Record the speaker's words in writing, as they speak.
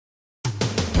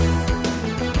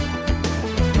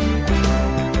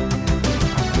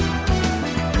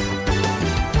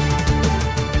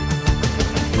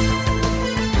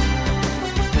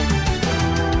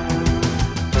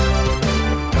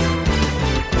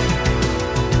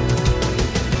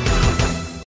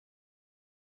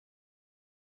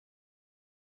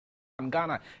and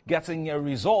Ghana getting a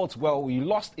result. Well, we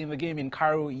lost in the game in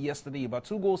Cairo yesterday, but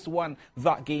 2-1.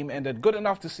 That game ended good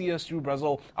enough to see us through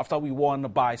Brazil after we won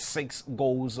by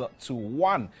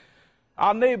 6-1.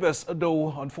 Our neighbours,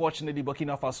 though, unfortunately,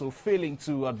 Burkina Faso failing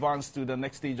to advance to the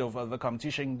next stage of the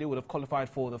competition. They would have qualified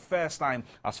for the first time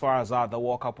as far as the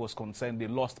World Cup was concerned. They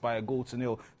lost by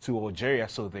 1-0 to Algeria,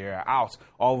 so they're out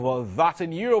of that.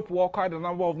 In Europe, quite a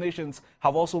number of nations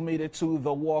have also made it to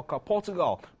the World Cup.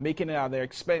 Portugal making it at the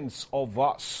expense of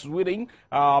Sweden.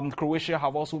 Croatia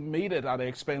have also made it at the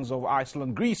expense of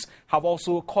Iceland. Greece have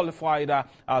also qualified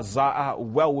as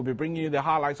well. We'll be bringing you the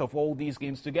highlights of all these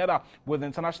games together with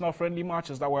international friendly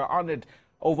matches that were honored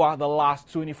over the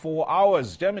last 24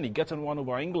 hours. Germany getting one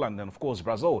over England, and of course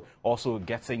Brazil also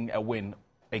getting a win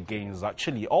against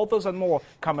Chile. All those and more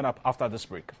coming up after this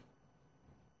break.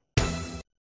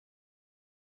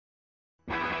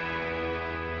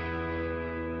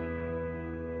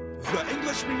 The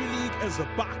English Premier League is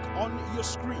back on your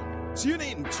screen. Tune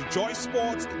in to Joy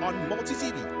Sports on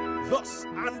Multi-TV this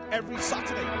and every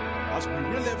Saturday as we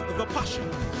relive the passion,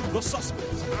 the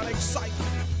suspense and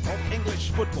excitement of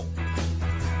English football.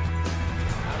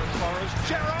 As far as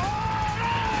Gerrard!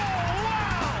 Oh,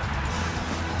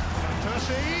 wow!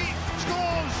 Osei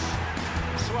scores!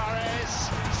 Suarez,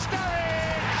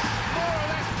 Sturridge! More or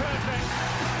less perfect.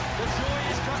 The joy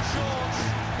is cut short.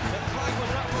 The flag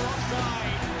was up for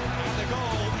offside. And the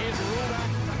goal is ruled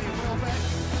out. Welbeck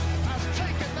has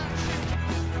taken that shoot.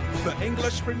 The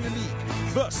English Premier League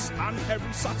this and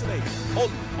every Saturday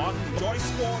only on Joy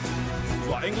Sport.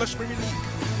 The English Premier League.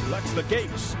 Let the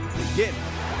games begin.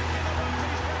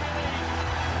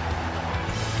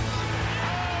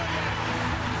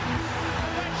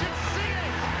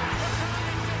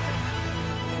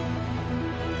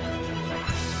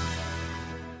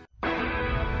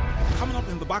 Coming up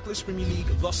in the Backlash Premier League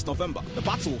this November, the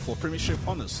battle for Premiership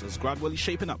honours is gradually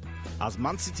shaping up as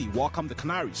Man City welcome the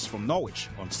Canaries from Norwich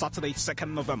on Saturday,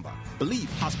 2nd November.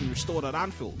 Belief has been restored at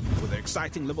Anfield with the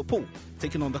exciting Liverpool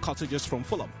taking on the Cottagers from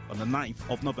Fulham on the 9th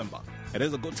of November. It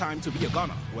is a good time to be a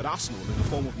Gunner with Arsenal in the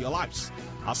form of your lives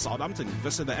as Southampton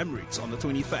visit the Emirates on the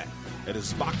 23rd. It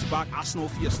is back-to-back Arsenal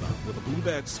fiesta with the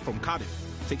Bluebirds from Cardiff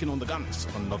taking on the Gunners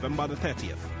on November the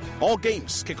 30th. All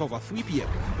games kick off at 3 p.m.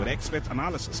 with expert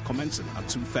analysis commencing at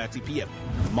 2:30 p.m.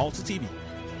 Multi-TV,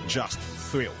 just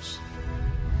thrills.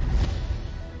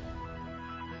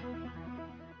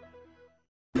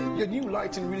 Your new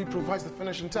lighting really provides the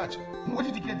finishing touch. Where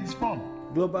did you get this from?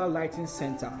 Global Lighting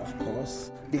Center, of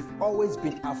course. They've always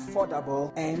been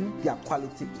affordable and their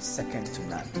quality is second to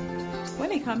none.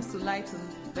 When it comes to lighting,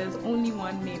 there's only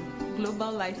one name,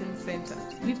 Global Lighting Center.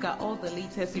 We've got all the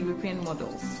latest European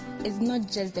models. It's not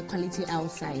just the quality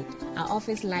outside. Our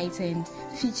office lighting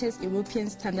features European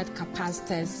standard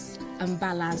capacitors and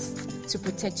ballast to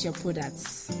protect your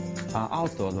products. Our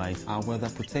outdoor lights are weather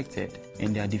protected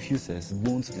and their diffusers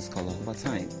won't discolor over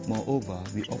time. Moreover,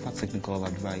 we offer technical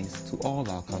advice to all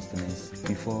our customers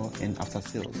before and after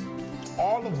sales.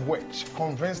 All of which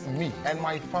convinced me and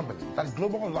my family that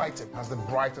Global Lighting has the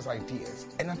brightest ideas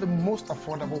and at the most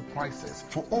affordable prices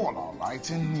for all our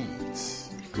lighting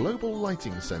needs. Global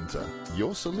Lighting Center,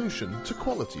 your solution to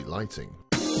quality lighting.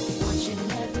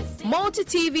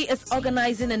 Multi-TV is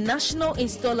organizing a national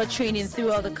installer training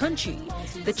throughout the country.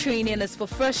 The training is for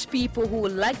fresh people who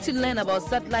would like to learn about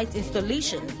satellite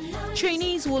installation.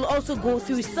 Trainees will also go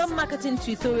through some marketing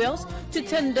tutorials to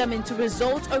turn them into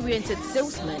result-oriented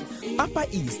salesmen. Upper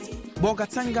East,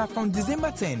 Bogatanga from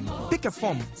December 10. Pick a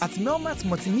form at Melmat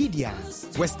Multimedia.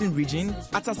 Western Region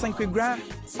at Asankwegra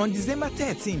on December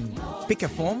 13. Pick a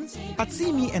form at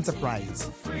CME Enterprise.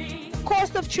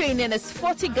 Cost of training is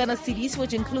 40 Ghana cedis,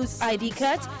 which includes ID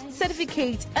cards,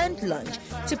 certificate, and lunch.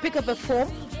 To pick up a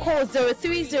form, call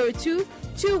 0302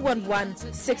 211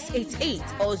 688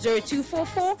 or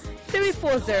 0244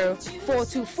 340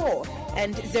 424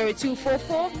 and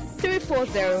 0244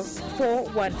 340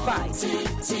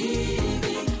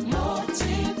 415. More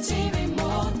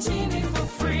TV for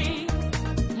free.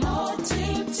 More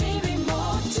TV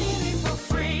for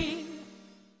free.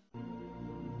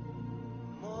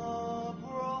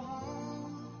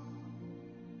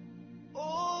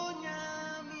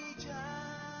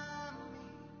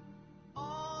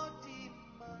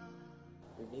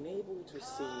 We've been able to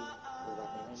see over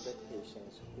 100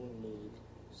 patients who need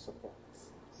support.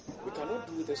 We cannot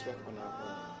do this work on our own.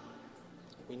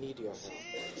 We need your help.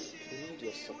 We need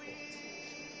your support.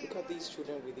 Look at these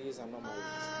children with these anomalies.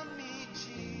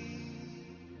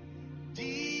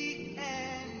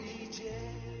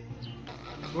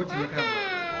 What do you have?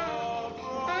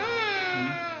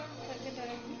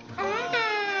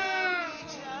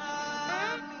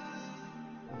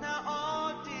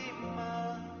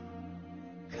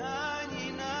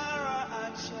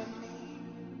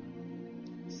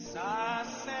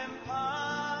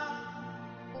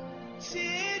 If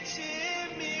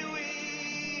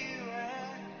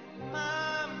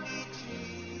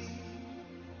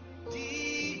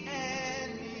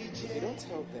you don't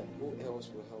help them, who else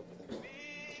will help them?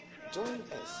 Join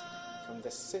us from the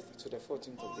 6th to the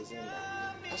 14th of December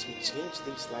as we change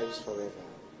these lives forever.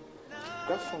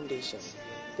 Grab Foundation,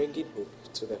 bringing hope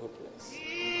to the hopeless.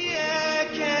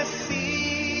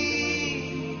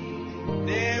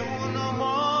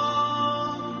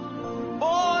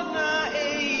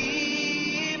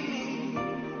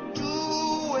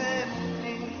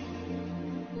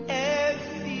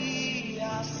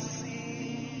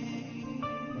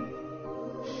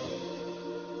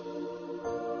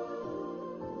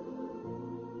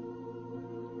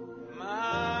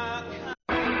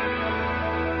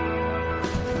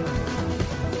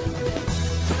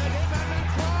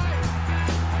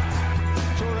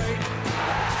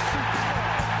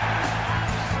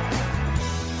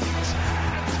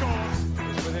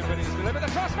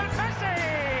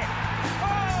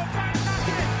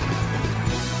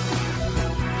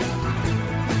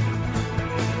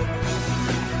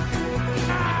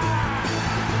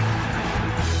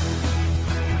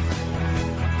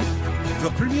 The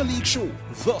Premier League show,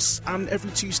 thus and every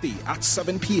Tuesday at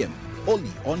 7 p.m. only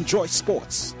on Joy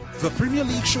Sports. The Premier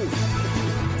League show.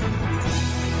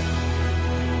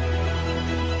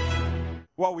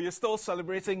 Well, we are still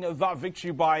celebrating that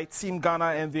victory by Team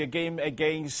Ghana in their game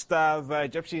against the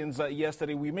Egyptians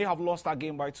yesterday. We may have lost that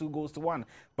game by 2-1,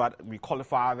 but we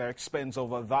qualify at their expense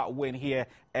over that win here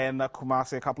in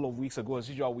Kumasi a couple of weeks ago. As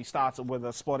usual, we start with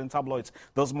the sporting tabloids.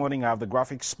 This morning, I have the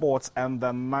graphic sports and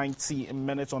the 90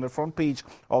 minutes on the front page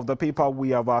of the paper. We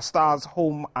have our Stars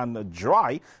home and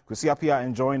dry. Kwesi Appiah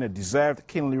enjoying a deserved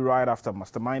kingly ride after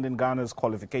masterminding Ghana's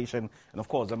qualification. And, of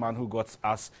course, the man who got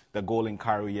us the goal in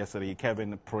Cairo yesterday,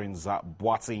 Kevin Prince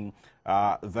Boateng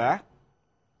there.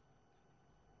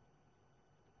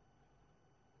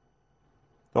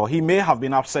 So he may have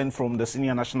been absent from the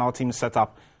senior national team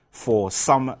setup for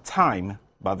some time,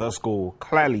 but this goal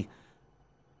clearly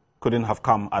couldn't have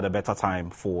come at a better time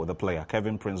for the player.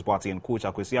 Kevin Prince Boateng and coach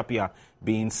Kwesi Appiah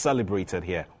being celebrated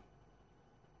here.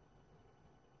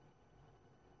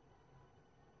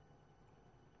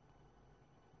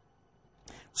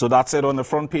 So that's it on the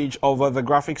front page of the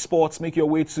graphic sports. Make your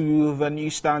way to the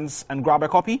newsstands and grab a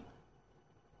copy.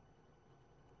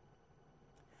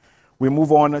 We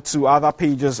move on to other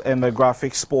pages in the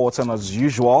graphic sports, and as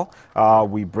usual,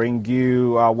 we bring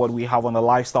you what we have on the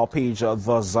lifestyle page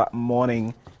this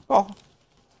morning. Well,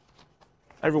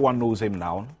 everyone knows him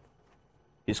now.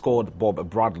 He's called Bob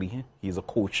Bradley. He's a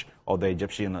coach of the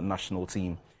Egyptian national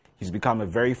team. He's become a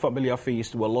very familiar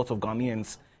face to a lot of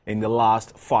Ghanaians in the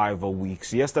last 5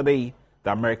 weeks. Yesterday,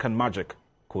 the American magic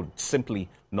could simply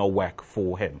not work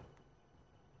for him.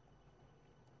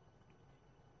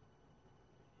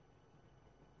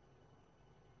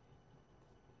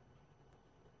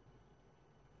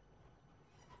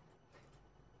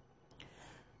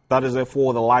 That is it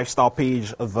for the lifestyle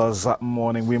page this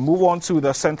morning. We move on to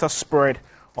the center spread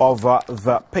of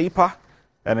the paper,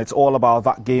 and it's all about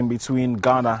that game between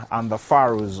Ghana and the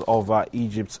Pharaohs of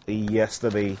Egypt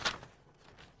yesterday.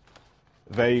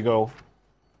 There you go.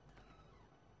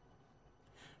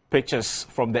 Pictures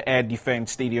from the Air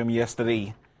Defense Stadium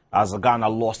yesterday as Ghana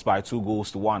lost by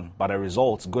 2-1, but a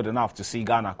result good enough to see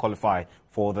Ghana qualify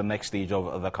for the next stage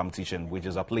of the competition, which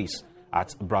is a place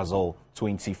at Brazil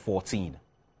 2014.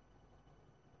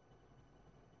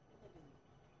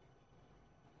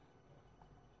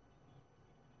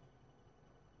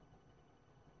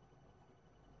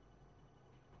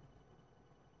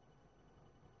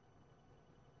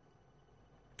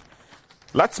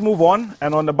 Let's move on,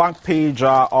 and on the back page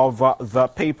of the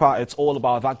paper, it's all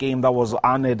about that game that was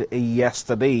honored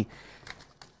yesterday.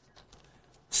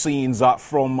 Scenes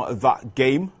from that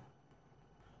game.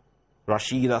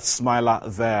 Rashida Smiler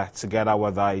there, together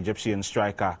with the Egyptian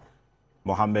striker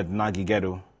Mohamed Nagy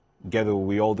Gedo. Gedo,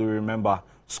 we all do remember,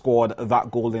 scored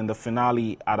that goal in the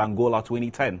finale at Angola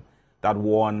 2010 that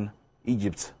won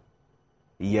Egypt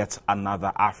yet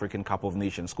another African Cup of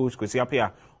Nations. Coach Kwesi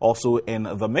Appiah also in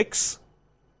the mix,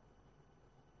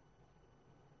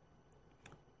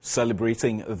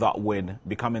 celebrating that win,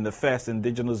 becoming the first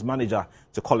indigenous manager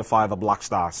to qualify the Black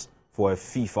Stars for a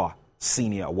FIFA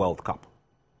Senior World Cup.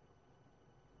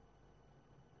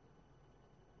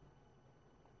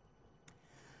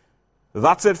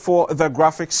 That's it for the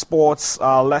graphic sports.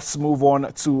 Let's move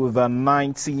on to the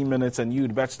 90 minutes, and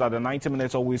you'd bet that the 90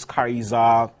 minutes always carries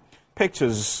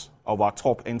pictures of our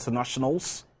top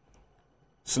internationals.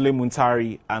 Sule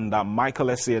Muntari and Michael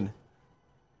Essien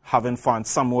having fun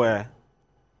somewhere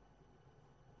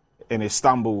in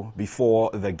Istanbul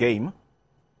before the game.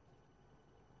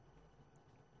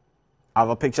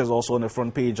 Other pictures also on the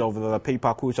front page of the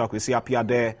paper. Kucha Kwesi Appiah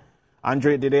there.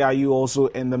 Andre Dede Ayew also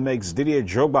in the mix. Didier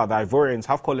Drogba, the Ivorians,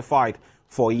 have qualified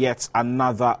for yet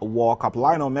another World Cup.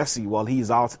 Lionel Messi, well, he's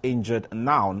out injured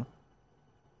now.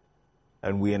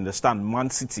 And we understand Man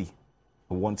City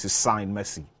want to sign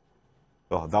Messi.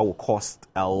 Well, that will cost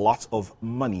a lot of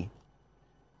money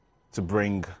to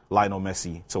bring Lionel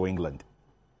Messi to England.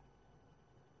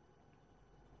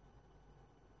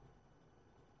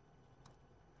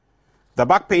 The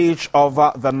back page of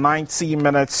the 90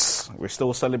 minutes. We're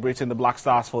still celebrating the Black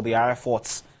Stars for the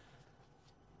efforts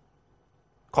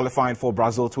qualifying for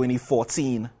Brazil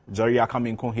 2014. Jerry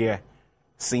Akaminko here,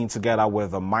 seen together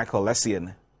with Michael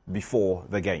Essien before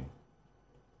the game.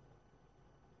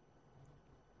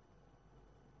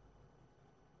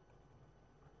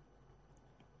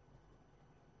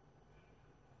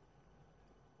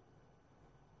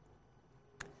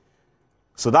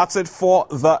 So that's it for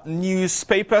the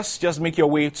newspapers. Just make your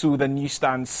way to the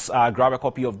newsstands, grab a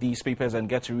copy of these papers and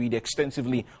get to read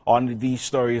extensively on these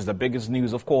stories. The biggest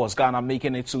news, of course, Ghana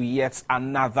making it to yet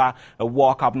another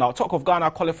World Cup. Now, talk of Ghana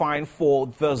qualifying for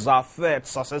the third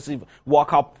successive World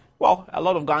Cup. Well, a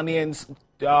lot of Ghanaians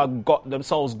got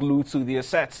themselves glued to their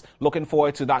sets. Looking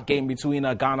forward to that game between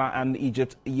Ghana and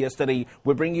Egypt yesterday.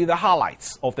 We bring you the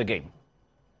highlights of the game.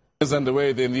 Is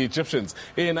underway then the Egyptians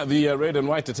in the red and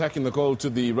white attacking the goal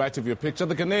to the right of your picture.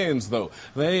 The Ghanaians, though,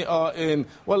 they are in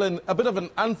a bit of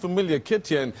an unfamiliar kit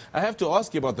here. And I have to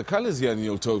ask you about the colours here,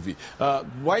 Neil Tovey.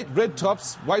 White, red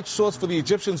tops, white shorts for the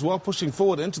Egyptians while pushing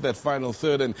forward into that final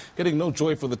third and getting no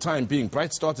joy for the time being.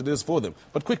 Bright start it is for them.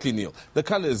 But quickly, Neil, the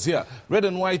colours here, red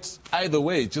and white either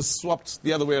way, just swapped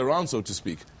the other way around, so to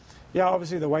speak. Yeah,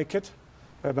 obviously the white kit.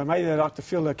 But maybe they like to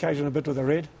fill the occasion a bit with the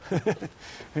red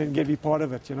and get be part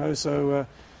of it, you know. So,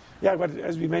 yeah, but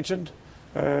as we mentioned,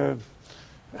 look,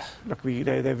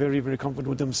 they're very, very confident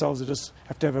with themselves. They just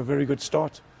have to have a very good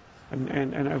start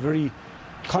and a very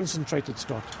concentrated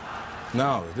start.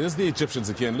 Now, there's the Egyptians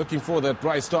again, looking for that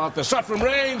bright start. The shot from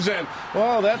range, and,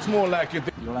 well, that's more like it.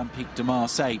 The Olympique de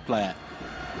Marseille player.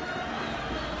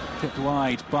 Tipped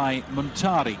wide by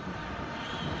Muntari.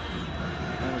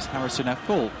 There was Harrison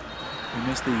Afful. He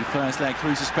missed the first leg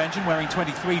through suspension, wearing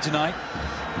 23 tonight.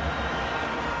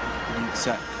 And it's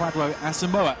Kwadwo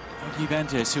Asamoah of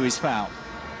Juventus who is fouled.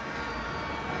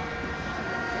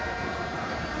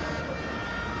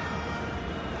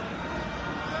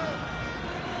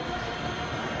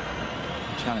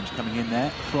 Challenge coming in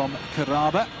there from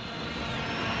Karaba.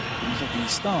 He's at the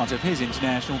start of his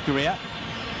international career.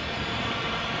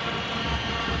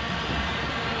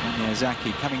 And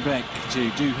Miyazaki coming back to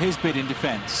do his bit in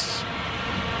defence.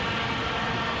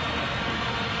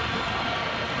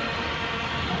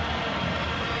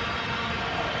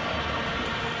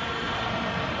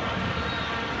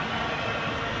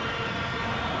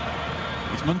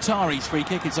 Muntari's free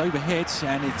kick, it's overhit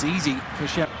and it's easy for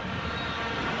Sheriff.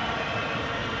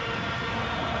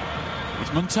 It's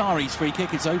Muntari's free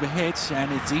kick, it's overhit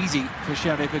and it's easy for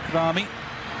Sheriff Kwame.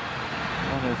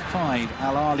 One of 5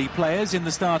 Al Ahly players in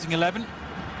the starting 11.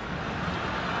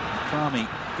 Kwame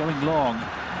going long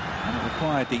and it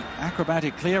required the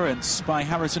acrobatic clearance by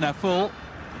Harrison Afful.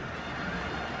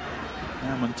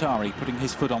 Now Muntari putting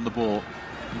his foot on the ball.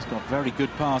 He's got very good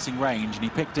passing range and he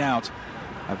picked out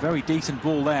a very decent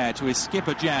ball there to his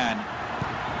skipper Jan.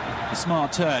 A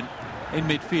smart turn in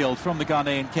midfield from the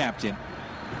Ghanaian captain.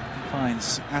 He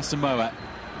finds Asamoah.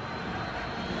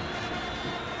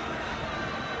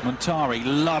 Muntari,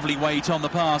 lovely weight on the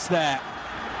pass there.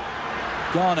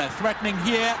 Ghana threatening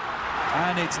here,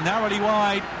 and it's narrowly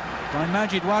wide by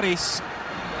Majid Waris.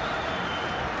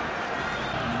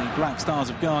 And the Black Stars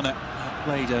of Ghana have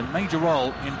played a major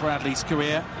role in Bradley's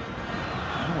career.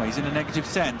 Always in a negative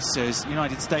sense, as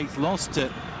United States lost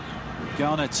to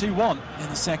Ghana 2-1 in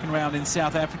the second round in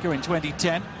South Africa in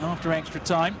 2010 after extra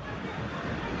time.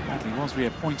 Bradley was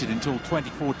reappointed until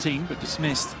 2014 but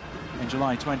dismissed in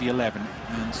July 2011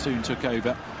 and soon took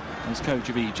over as coach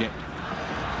of Egypt.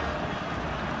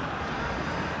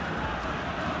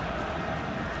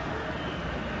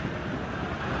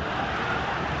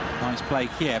 Nice play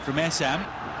here from Essam.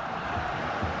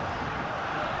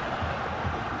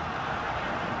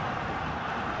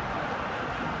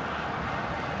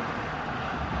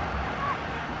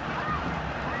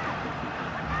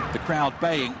 Crowd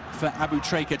baying for Abu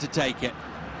Treka to take it.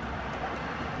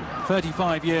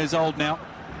 35 years old now.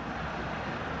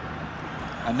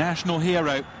 A national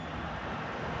hero.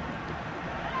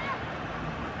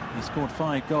 He scored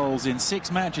 5 goals in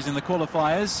 6 matches in the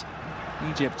qualifiers.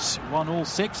 Egypt won all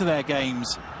 6 of their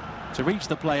games to reach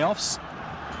the playoffs.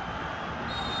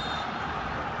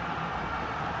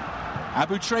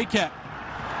 Abu Treka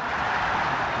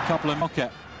couple of knocker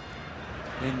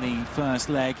in the first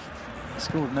leg. He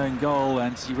scored an own goal,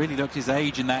 and he really looked his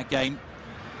age in that game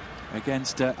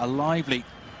against a lively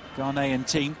Ghanaian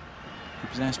team who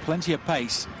possessed plenty of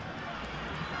pace.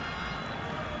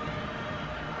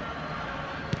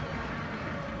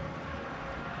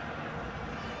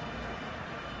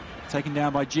 Taken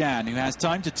down by Jan, who has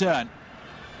time to turn.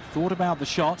 Thought about the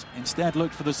shot, instead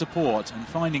looked for the support and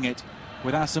finding it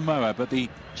with Asamoah, but the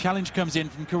challenge comes in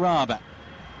from Karaba.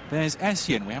 There's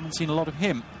Essien. We haven't seen a lot of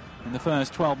him in the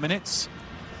first 12 minutes.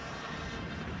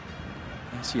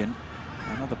 Essien,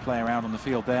 another player out on the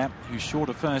field there, who's short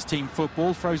of first-team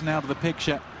football, frozen out of the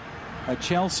picture at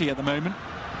Chelsea at the moment.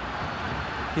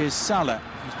 Here's Salah,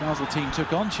 whose Basel team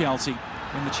took on Chelsea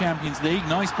in the Champions League.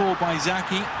 Nice ball by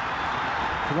Zaki.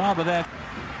 Karaba there.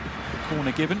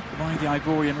 Corner given by the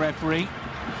Ivorian referee.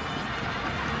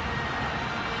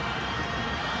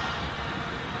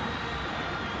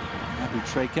 Abu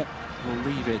Treka will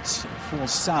leave it for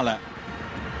Salah.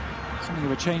 Something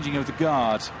of a changing of the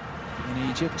guard in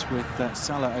Egypt, with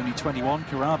Salah only 21,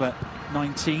 Karaba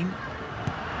 19.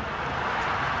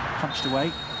 Punched away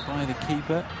by the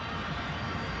keeper.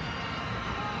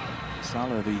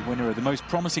 Salah, the winner of the Most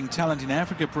Promising Talent in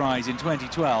Africa prize in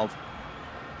 2012.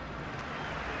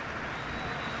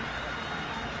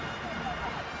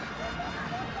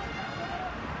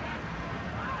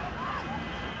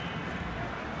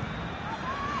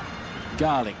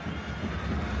 Gali,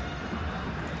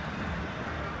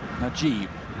 Najib,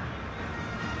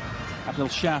 Abdel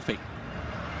Shafi,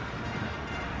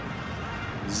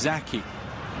 Zaki.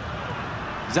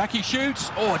 Zaki shoots,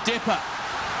 oh, a dipper.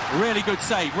 Really good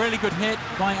save, really good hit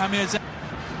by Amir Zaki.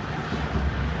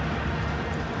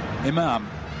 Imam,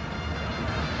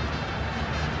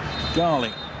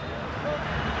 Gali.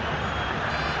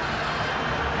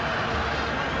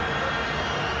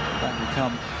 That will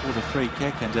come for the free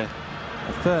kick, and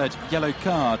a third yellow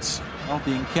card of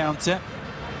the encounter.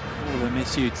 All of them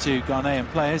issued to Ghanaian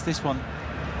players. This one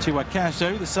to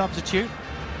Akaso, the substitute.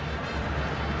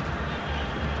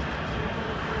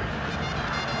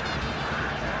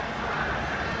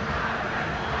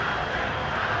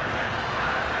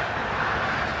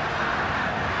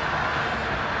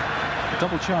 A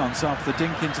double chance after the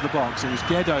dink into the box. It was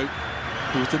Gedo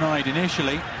who was denied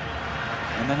initially,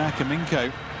 and then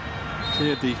Akaminko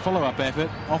cleared the follow-up effort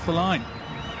off the line.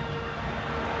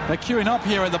 They're queuing up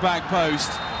here at the back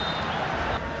post.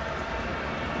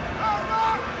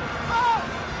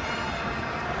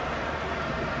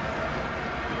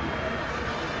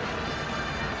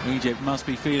 Egypt must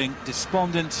be feeling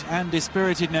despondent and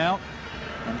dispirited now,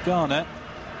 and Ghana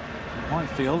might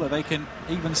feel that they can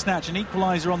even snatch an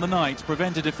equaliser on the night to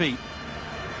prevent a defeat.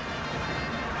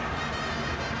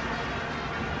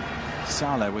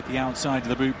 Salah with the outside of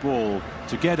the boot ball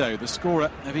to Gedo, the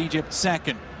scorer of Egypt's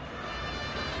second.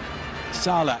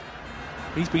 Salah,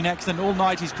 he's been excellent all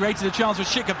night. He's created a chance for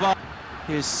Shikaba.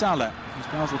 Here's Salah, whose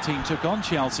Basel team took on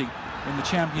Chelsea in the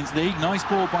Champions League. Nice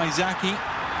ball by Zaki.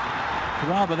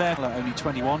 Karaba there, only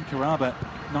 21, Karaba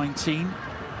 19.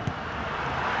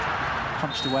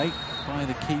 Punched away by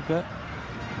the keeper.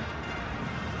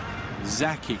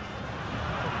 Zaki.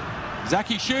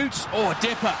 Zaki shoots, oh, a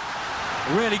dipper.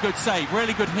 Really good save,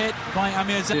 really good hit by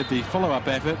Amir Zaki. The follow-up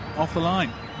effort off the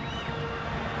line.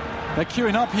 They're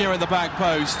queuing up here at the back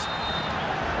post.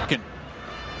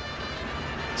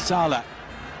 Salah,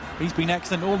 he's been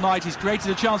excellent all night. He's created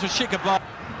a chance for Shikaba.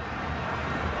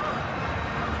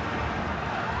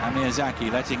 Amir Zaki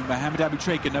letting Mohamed Abu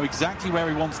Treka know exactly where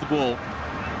he wants the ball.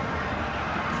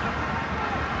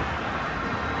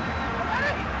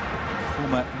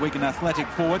 Former Wigan Athletic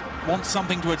forward wants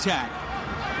something to attack.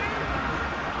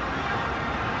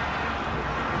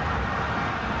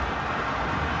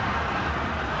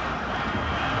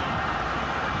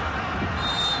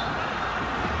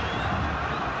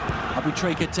 Abu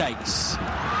Treka takes,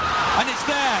 and it's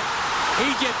there.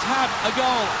 Egypt have a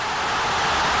goal.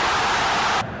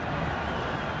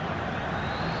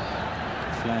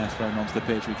 Flair thrown onto the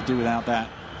pitch. We could do without that.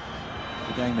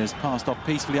 The game has passed off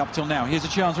peacefully up till now. Here's a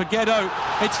chance for Gedo.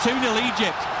 It's 2-0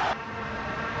 Egypt.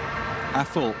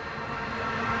 Aful.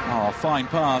 Oh, fine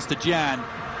pass to Jan.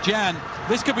 Jan,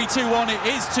 this could be 2-1.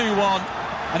 It is 2-1,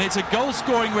 and it's a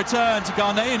goal-scoring return to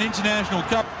Ghanaian International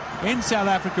Cup in South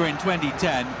Africa in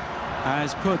 2010.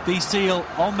 Has put the seal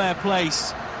on their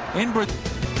place in Brazil.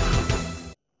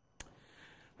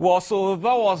 Well, so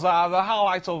that was the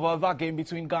highlight of that game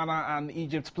between Ghana and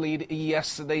Egypt played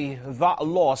yesterday. That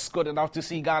loss, good enough to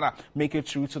see Ghana make it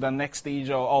through to the next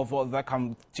stage of the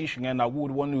competition. And I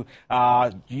would want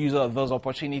to use this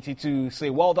opportunity to say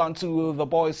well done to the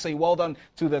boys, say well done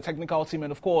to the technical team,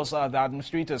 and of course the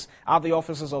administrators at the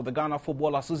offices of the Ghana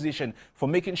Football Association for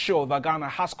making sure that Ghana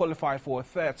has qualified for a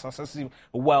third successive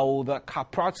World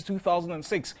Cup. Prior to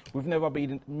 2006, we've never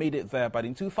made it there, but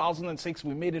in 2006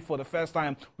 we made it for the first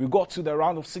time. We got to the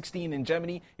round of 16 in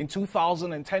Germany. In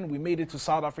 2010, we made it to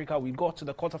South Africa. We got to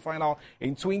the quarterfinal.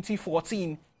 In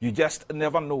 2014, you just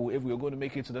never know if we're going to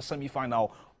make it to the semi-final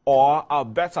or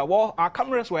better. Well, our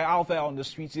cameras were out there on the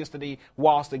streets yesterday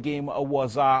whilst the game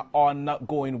was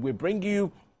ongoing. We bring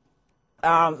you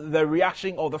the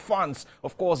reaction of the fans,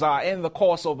 of course, in the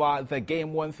course of the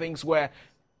game when things were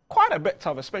quite a bit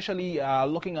tough, especially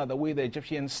looking at the way the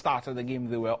Egyptians started the game.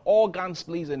 They were all guns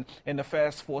blazing in the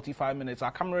first 45 minutes. Our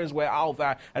cameras were out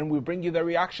there, and we bring you the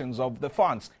reactions of the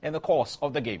fans in the course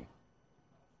of the game.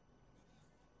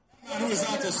 Man who is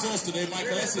out of source today,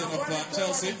 Michael Essien of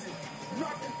Chelsea.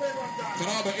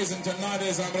 Karaba isn't, and neither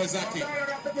is Abrazaki.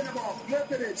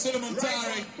 Suleiman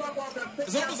Tari,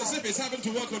 it's almost as if he's having to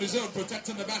work on his own,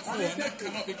 protecting the back four, and that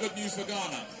cannot be good news for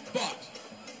Ghana. But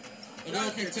the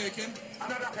goal kick taken.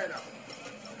 Another header.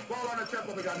 Ball on the chest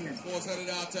of the Ghanaian. Force headed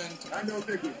out and they'll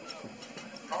take it.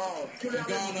 Oh,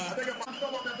 Ghana.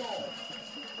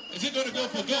 Is it going to go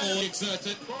for goal?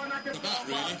 Exerted. About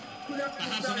really.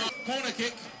 Perhaps a corner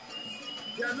kick.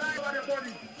 And a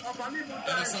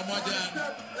Samoajan.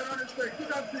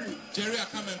 Jerry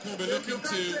Akamen will be looking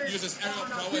to use his aerial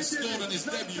power. Scored on his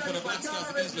debut for the Black Stars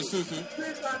against Lesotho.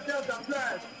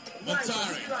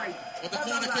 Montari. But the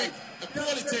corner kick, a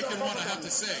poorly taken one, I have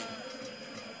to say.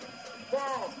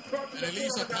 And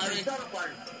Elisa Parry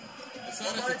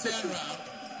decided to turn around.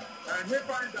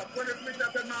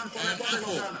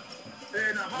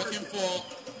 And Afo looking for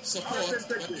support,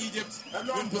 but Egypt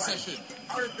win possession.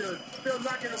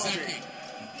 Zaki.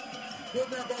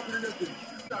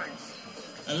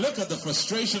 And look at the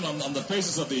frustration on the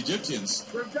faces of the Egyptians.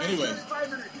 Anyway,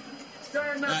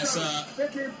 that's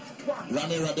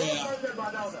Rami Rabea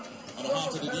on the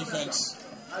heart of the defense.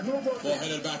 Ball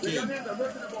headed back in.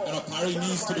 And Parry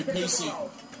needs to be pacey.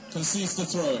 Concedes the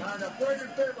throw.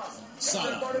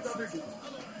 Salah.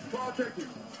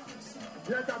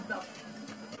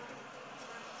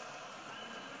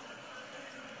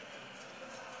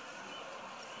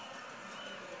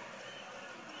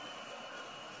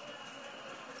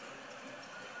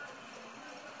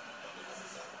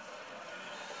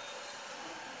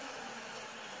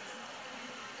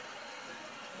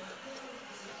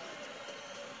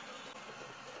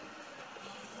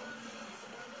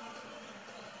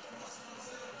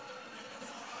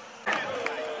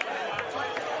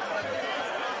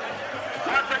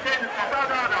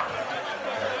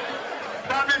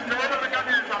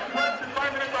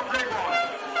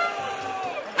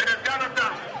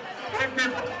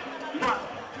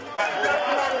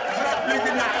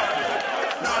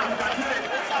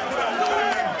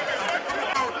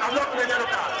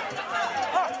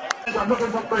 I'm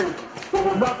looking for free. So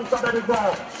we're not to stop any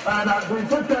ball. And we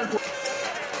took that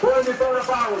when we throw the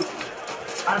fouls.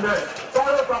 And the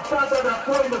fouls are faster than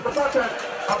throwing the bucket.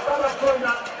 A foul of throwing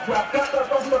that we have kept us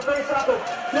off the face of it.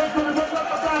 Take to the good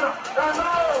of Ghana. And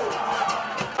no!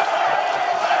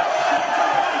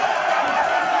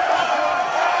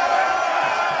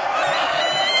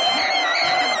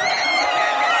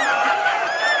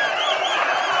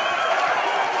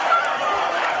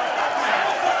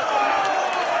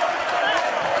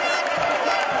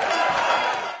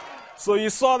 So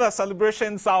you saw the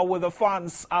celebrations with the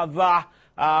fans at the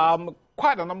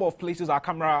quite a number of places our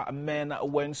cameramen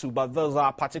went to, but this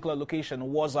particular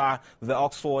location was the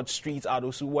Oxford Street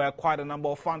Adosu, where quite a number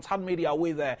of fans had made their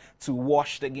way there to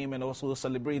watch the game and also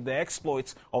celebrate the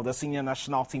exploits of the senior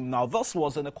national team. Now, this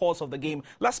was in the course of the game.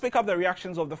 Let's pick up the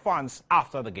reactions of the fans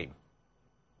after the game.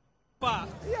 Yeah,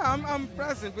 I'm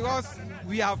impressed because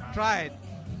we have tried.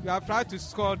 We have tried to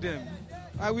score them.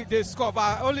 They score, but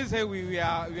I always say we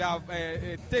have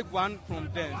take one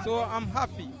from them. So I'm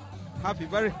happy,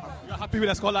 very happy. You're happy with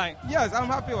the scoreline? Yes, I'm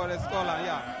happy with the scoreline.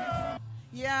 Yeah.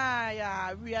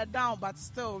 Yeah, we are down, but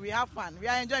still we have fun. We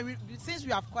are enjoying. Since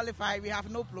we have qualified, we have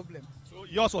no problem. So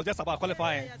yours was just about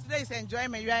qualifying? Yeah, today is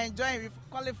enjoyment. We are enjoying. We've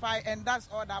qualified, and that's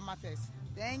all that matters.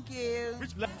 Thank you.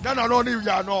 Ghana no need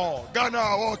no.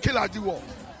 Ghana or killer diwo.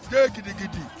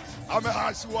 Gidi. I'm a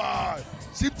haswa.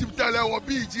 Sip tell or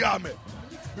BG ame.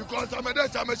 Because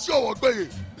I'm a show or bay.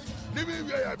 Nimi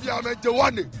be a me the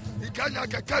one. He can't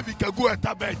kavi go at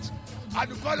a bench.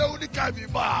 And the color only kavi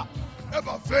bar.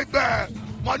 Ever fake bear.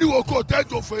 Money will go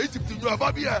to for Egypt in your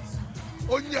baby.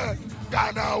 Onye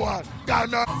Ghana one.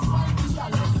 Ghana.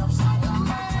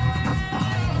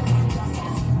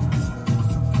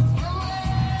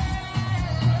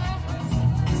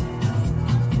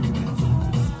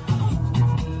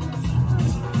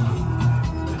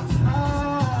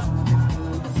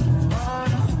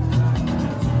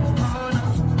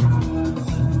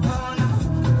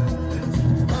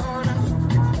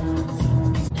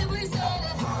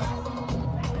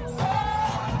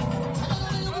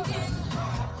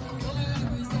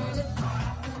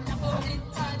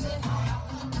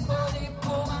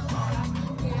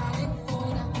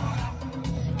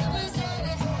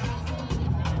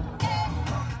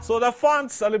 So the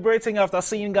fans celebrating after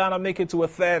seeing Ghana make it to a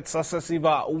third successive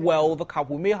World Cup.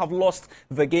 We may have lost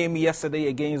the game yesterday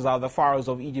against the Pharaohs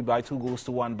of Egypt by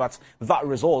 2-1, but that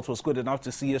result was good enough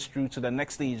to see us through to the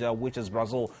next stage, which is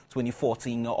Brazil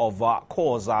 2014 of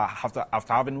course, after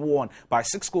having won by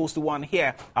 6-1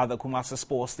 here at the Kumasi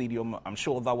Sports Stadium. I'm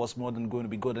sure that was more than going to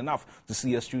be good enough to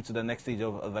see us through to the next stage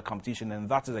of the competition, and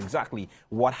that is exactly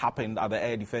what happened at the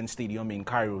Air Defense Stadium in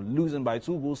Cairo, losing by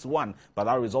 2-1, but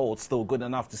that result still good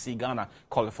enough to see Ghana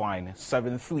qualifying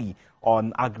 7-3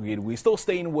 on aggregate. We're still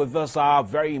staying with this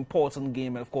very important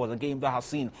game, and of course a game that has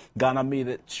seen Ghana made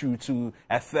it through to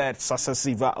a third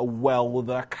successive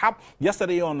World Cup.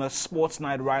 Yesterday on a sports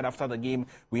night right after the game,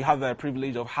 we had the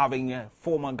privilege of having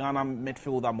former Ghana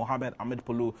midfielder Mohamed Ahmed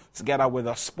Polo together with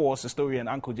a sports historian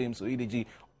Uncle James Oediji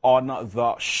on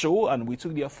the show, and we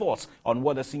took their thoughts on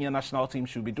what the senior national team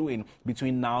should be doing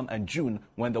between now and June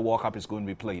when the World Cup is going to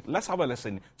be played. Let's have a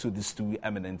listen to these two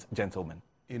eminent gentlemen.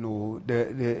 You know,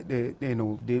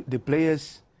 the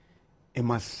players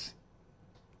must,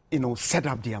 set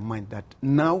up their mind that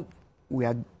now we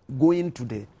are going to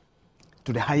the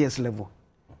highest level.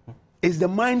 It's the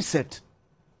mindset,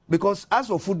 because as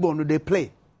for football, they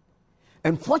play,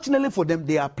 and fortunately for them,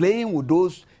 they are playing with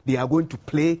those they are going to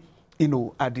play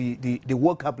at the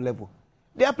World Cup level.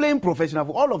 They are playing professional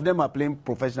football. All of them are playing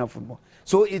professional football.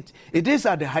 So it is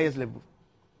at the highest level.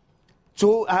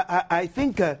 So I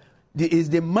think it's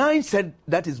the mindset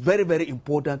that is very, very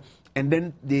important. And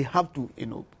then they have to,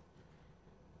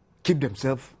 keep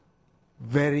themselves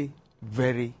very,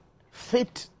 very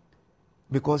fit.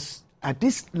 Because at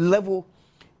this level,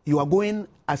 you are going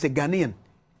as a Ghanaian.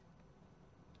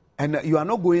 And you are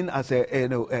not going as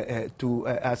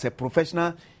as a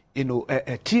professional,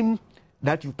 a team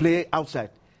that you play outside.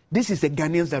 This is a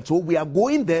Ghanaian, so we are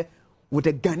going there with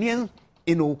a Ghanaian,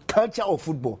 culture of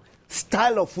football,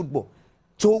 style of football.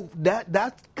 So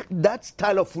that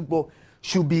style of football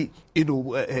should be,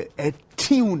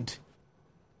 tuned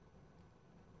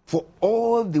for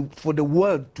the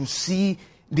world to see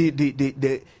the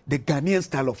Ghanaian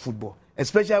style of football,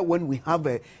 especially when we have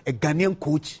a Ghanaian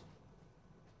coach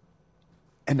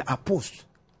and a post.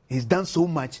 He's done so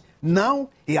much. Now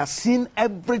he has seen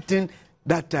everything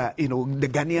that the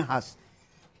Ghanaian has.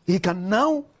 He can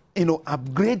now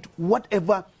upgrade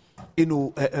whatever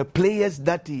players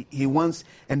that he wants,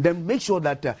 and then make sure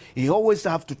that he always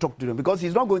have to talk to them, because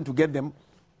he's not going to get them.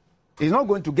 He's not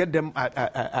going to get them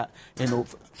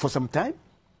for some time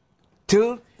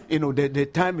till the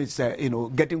time is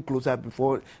getting closer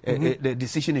before the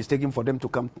decision is taken for them to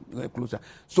come closer.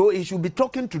 So he should be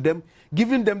talking to them,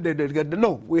 giving them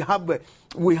no. We have a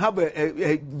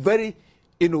very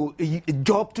a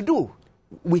job to do.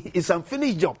 It's an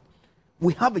unfinished job.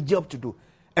 We have a job to do,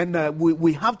 and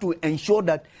we have to ensure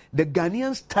that the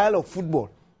Ghanaian style of football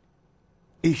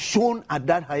is shown at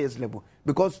that highest level.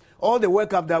 Because all the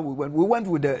World Cup that we went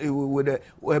with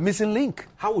a missing link.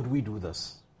 How would we do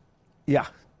this? Yeah.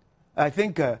 I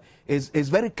think it's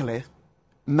very clear.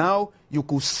 Now you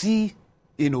could see,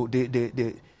 even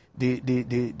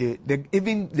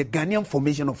the Ghanaian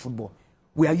formation of football.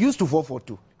 We are used to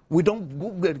 4-4-2. We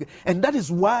don't, and that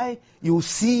is why you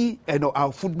see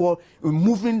our football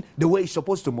moving the way it's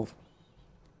supposed to move.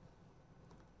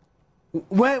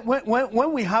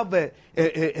 When we have a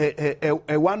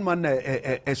one-man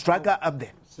a striker up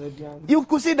there, you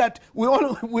could see that we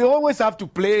always have to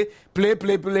play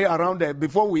around there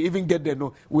before we even get there.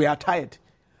 No, we are tired.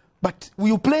 But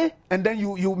you play, and then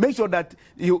you make sure that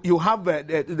you have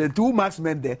the two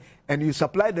marksmen there, and you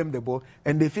supply them the ball,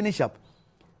 and they finish up.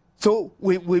 So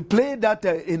we play that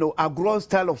agro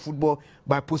style of football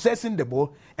by possessing the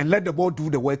ball and let the ball do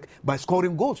the work by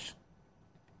scoring goals.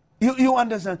 You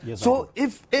understand? Yes, so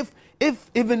if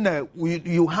even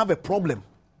you have a problem,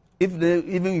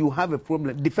 even you have a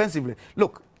problem defensively,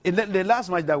 look, in the last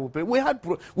match that we played,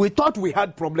 we thought we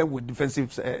had problem with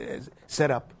defensive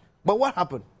setup, but what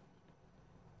happened?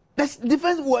 The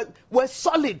defense was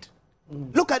solid.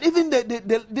 Look at even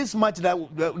this match that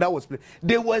was played.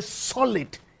 They were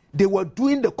solid. They were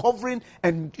doing the covering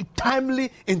and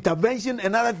timely intervention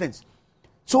and other things.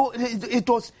 So it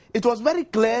was very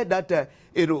clear that there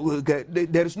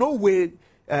is no way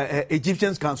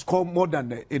Egyptians can score more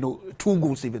than 2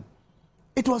 goals even.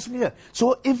 It was clear.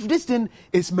 So if this thing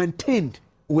is maintained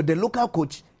with the local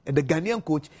coach and the Ghanaian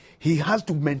coach, he has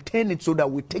to maintain it so that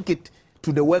we take it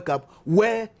to the World Cup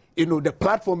where the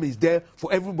platform is there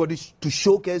for everybody to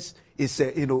showcase its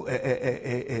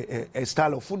a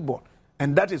style of football.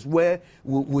 And that is where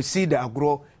we see the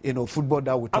agro football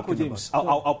that we're talking James,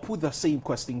 about. I'll put the same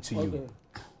question to you. Okay.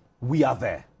 We are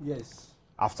there. Yes.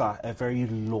 After a very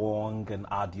long and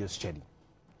arduous journey.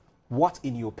 What,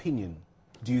 in your opinion,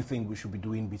 do you think we should be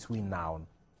doing between now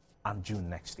and June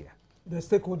next year? The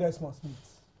stakeholders must meet.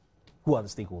 Who are the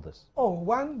stakeholders?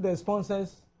 One, the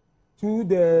sponsors, 2,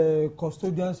 the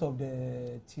custodians of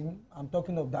the team. I'm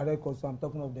talking of direct costs, I'm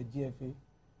talking of the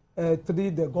GFA. 3,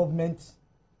 the government.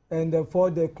 And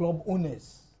 4, the club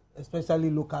owners, especially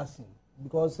local scene.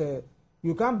 Because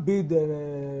you can't build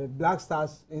the Black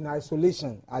Stars in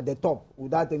isolation at the top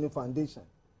without any foundation.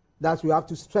 That's we have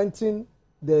to strengthen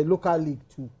the local league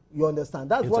too. You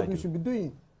understand? That's what we should be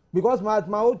doing. Because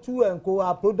Mao2 and Co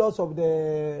are products of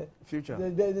the future.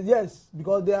 Yes,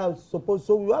 because they are supposed.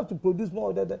 So we have to produce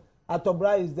more.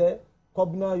 Atobra is there.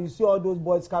 Kobna, you see all those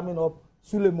boys coming up.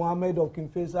 Sule Mohammed of King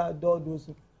Faisal, all those.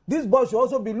 These boys should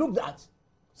also be looked at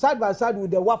side by side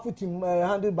with the Wafu team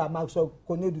handled by Maxwell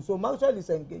Konedu. So Maxwell is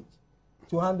engaged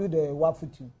to handle the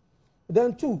Wafu team.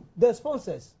 Then 2, the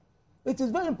sponsors. It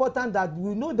is very important that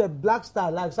we know the Black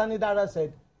Star, like Sanidara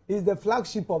said, is the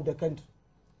flagship of the country.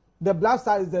 The Black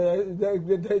Star is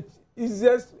the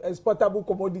easiest exportable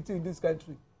commodity in this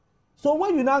country. So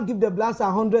when you now give the Black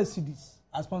Star 100 cedis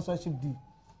as sponsorship deal,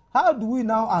 how do we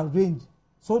now arrange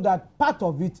so that part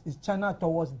of it is channeled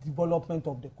towards development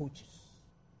of the coaches?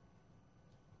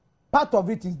 Part of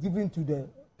it is given to the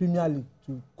Premier League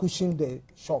to cushion the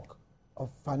shock of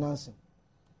financing.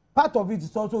 Part of it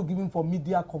is also given for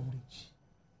media coverage.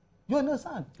 You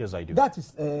understand? Yes, I do. That is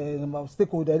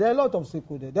stakeholder. There are a lot of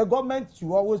stakeholders. The government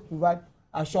should always provide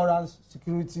assurance,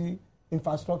 security,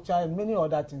 infrastructure, and many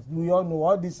other things. We all know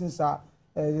all these things are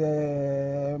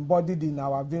embodied in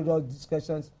our various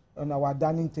discussions on our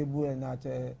dining table and at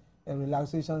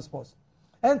relaxation sports.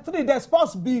 And 3, the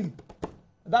sports bill.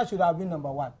 That should have been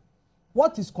number 1.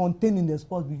 What is contained in the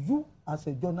sports bill? You, as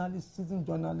a journalist, seasoned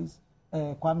journalist,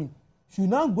 Kwame, should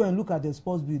now go and look at the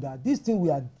sports bill that this thing we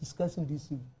are discussing this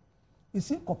evening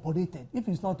is incorporated, if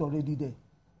it's not already there,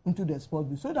 into the sports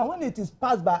bill. So that when it is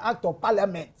passed by act of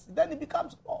parliament, then it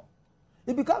becomes law.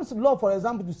 It becomes law, for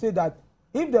example, to say that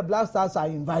if the Black Stars are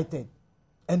invited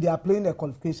and they are playing a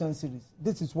qualification series,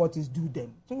 this is what is due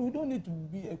them. So we don't need to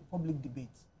be a public debate.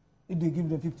 If they give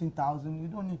them 15,000, we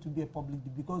don't need to be a public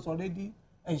debate because already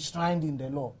enshrined in the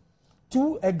law.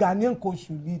 2, a Ghanaian coach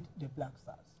should lead the Black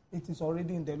Stars. It is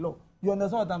already in the law. You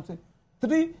understand what I'm saying?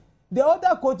 3, the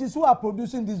other coaches who are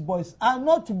producing these boys are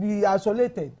not to be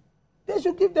isolated. They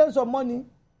should give them some money,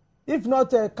 if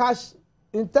not cash,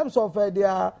 in terms of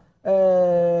their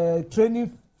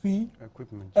training fee,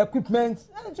 equipment,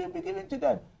 it should be given to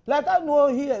them. Like I know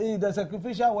here, the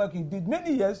sacrificial work he did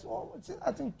many years,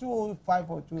 I think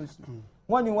 2005 or 2006,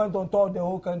 when he went on tour the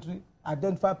whole country,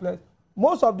 identify players.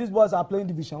 Most of these boys are playing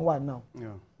Division 1 now.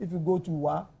 Yeah. If you go to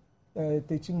Wa,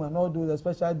 Techima, and all those,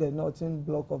 especially the northern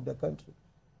block of the country.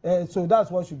 So that's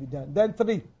what should be done. Then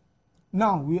 3,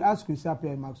 now we ask Christian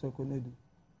and Maxwell Konedu,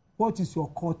 what is your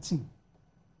core team?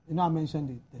 You know I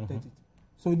mentioned the 30.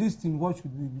 So this team, what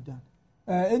should be done?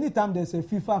 Anytime there's a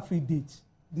FIFA free date,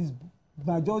 this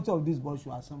majority of these boys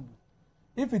should assemble.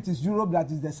 If it is Europe that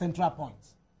is the central point,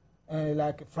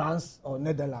 like France or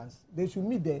Netherlands, they should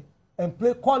meet there and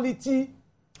play quality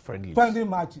friendly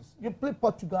matches. You play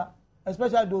Portugal,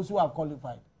 especially those who have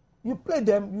qualified. You play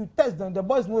them, you test them. The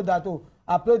boys know that,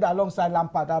 I played alongside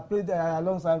Lampard, I played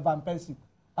alongside Van Persie,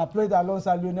 I played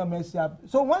alongside Lionel Messi.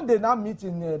 So when they now meet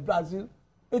in Brazil,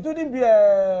 it wouldn't be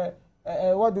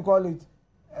what do you call it,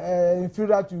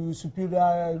 inferior to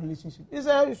superior relationship. It's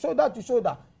a shoulder to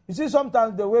shoulder. You see,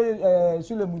 sometimes the way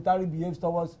Sule Mutari behaves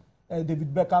towards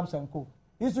David Beckham and co.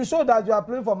 is to show that you are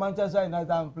playing for Manchester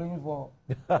United and playing for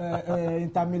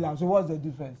Inter Milan. So what's the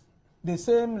difference? The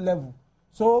same level.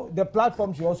 So the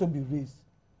platform should also be raised.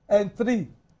 And 3,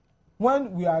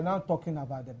 when we are now talking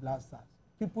about the Black Stars,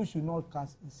 people should not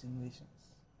cast insinuations.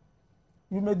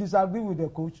 You may disagree with the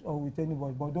coach or with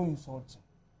anybody, but don't insult him.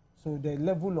 So the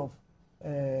level of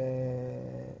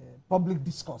public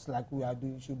discourse like we are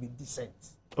doing should be decent.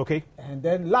 Okay. And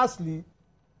then lastly,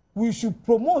 we should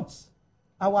promote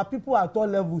our people at all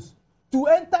levels to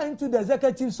enter into the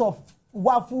executives of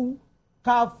WAFU,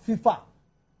 CAF, FIFA.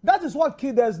 That is what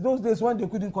killed us those days when they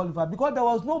couldn't qualify, because there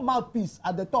was no mouthpiece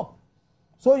at the top.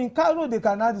 So in Cairo, they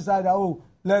can now decide, oh,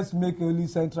 let's make only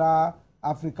Central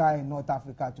Africa and North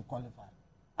Africa to qualify.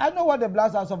 I know what the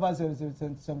Blasters suffered in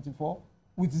 1974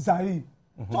 with Zaire.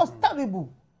 It was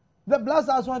terrible. The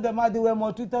Blasters, when they were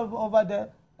more treated over there,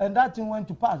 and that thing went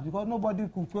to pass because nobody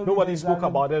could. Nobody spoke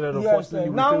about it, and unfortunately,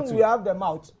 now we have them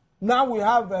out. Now we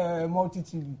have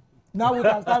multi-TV. Now we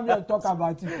can come here and talk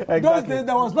about it. Exactly. Those days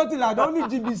there was nothing like that, only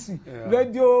GBC,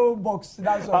 radio box.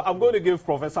 That's all. I'm going to give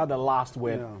Professor the last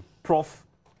word. Yeah. Prof,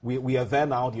 we are there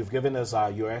now. You've given us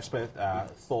your expert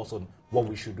thoughts on what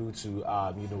we should do to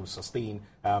sustain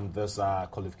this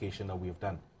qualification that we have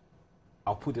done.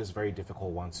 I'll put this very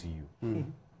difficult one to you.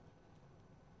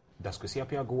 Does Kwesi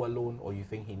Appiah go alone, or you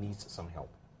think he needs some help?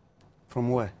 From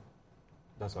where?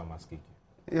 That's what I'm asking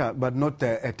you. Yeah, but not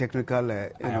a technical.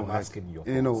 I'm asking you.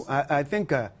 I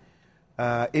think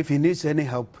if he needs any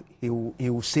help, he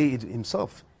will say it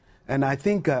himself, and I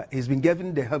think he's been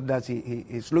given the help that he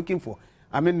is looking for.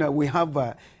 I mean, we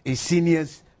have his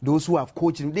seniors, those who have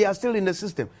coached him. They are still in the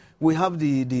system. We have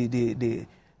the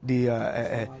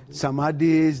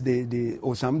Samadis, the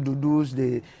Osam Dudus,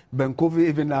 the Benkovi,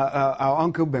 even our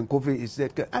uncle Benkovi is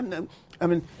that. And I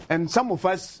mean, and some of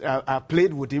us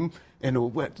played with him.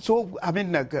 So I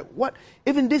mean, what?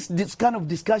 Even this kind of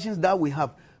discussions that we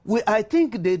have, I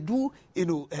think they do.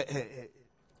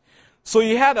 So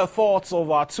you had the thoughts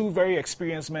of two very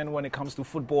experienced men when it comes to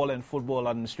football and football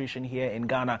administration here in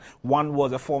Ghana. One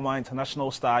was a former international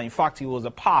star. In fact, he was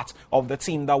a part of the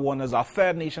team that won us our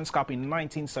third Nations Cup in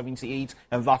 1978,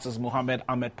 and that is Mohamed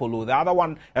Ahmed Polo. The other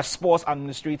one, a sports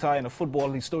administrator and a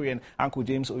football historian, Uncle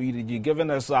James Oyediji,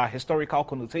 giving us historical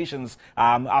connotations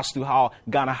as to how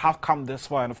Ghana have come this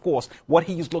far, and of course, what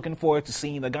he is looking forward to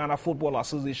seeing the Ghana Football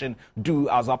Association do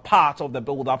as a part of the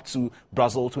build-up to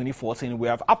Brazil 2014. We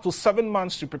have up to 7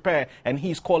 months to prepare, and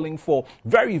he's calling for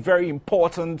very, very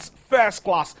important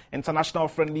first-class international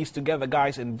friendlies to get the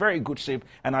guys in very good shape.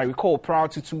 And I recall prior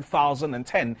to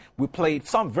 2010, we played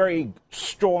some very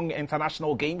strong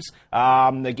international games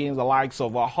against the likes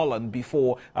of Holland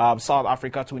before South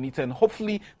Africa 2010.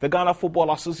 Hopefully, the Ghana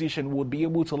Football Association would be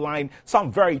able to line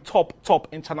some very top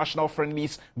international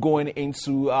friendlies going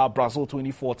into Brazil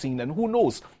 2014. And who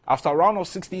knows, after a round of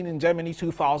 16 in Germany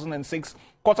 2006,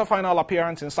 quarterfinal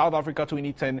appearance in South Africa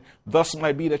 2010, this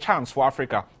might be the chance for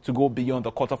Africa to go beyond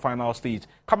the quarterfinal stage.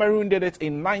 Cameroon did it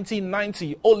in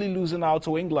 1990, only losing out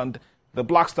to England. The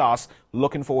Black Stars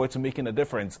looking forward to making a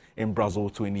difference in Brazil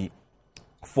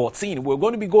 2014. We're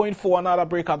going to be going for another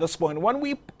break at this point. When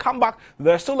we come back,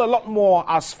 there's still a lot more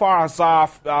as far as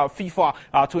FIFA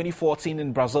 2014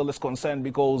 in Brazil is concerned,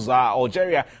 because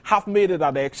Algeria have made it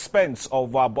at the expense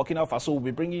of Burkina Faso. We'll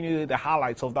be bringing you the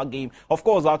highlights of that game. Of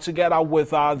course, together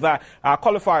with the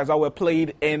qualifiers that were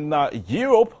played in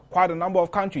Europe, quite a number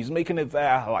of countries making it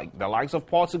there, like the likes of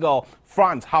Portugal,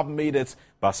 France have made it,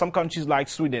 but some countries like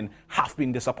Sweden have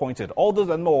been disappointed. All those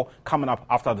and more coming up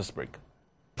after this break.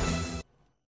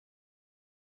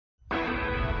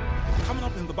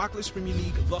 In the Barclays Premier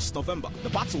League this November, the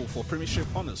battle for Premiership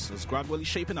honours is gradually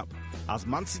shaping up as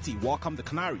Man City welcome the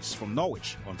Canaries from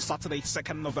Norwich on Saturday,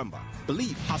 2nd November.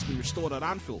 Belief has been restored at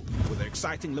Anfield with the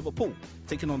exciting Liverpool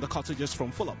taking on the Cottagers from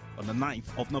Fulham on the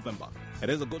 9th of November. It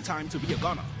is a good time to be a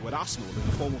Gunner with Arsenal in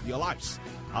the form of your lives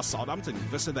as Southampton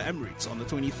visit the Emirates on the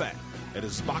 23rd. It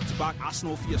is back-to-back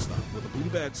Arsenal fiesta with the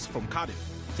Bluebirds from Cardiff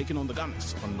taking on the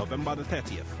Gunners on November the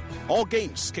 30th. All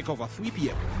games kick off at 3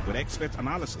 p.m. with expert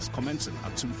analysis commencing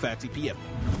at 2:30 p.m.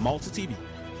 Multi-TV,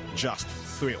 just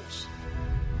thrills.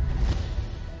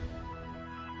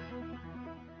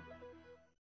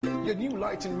 Your new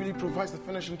lighting really provides the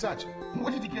finishing touch.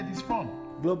 Where did you get these from?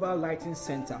 Global Lighting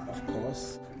Center, of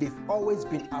course. They've always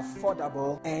been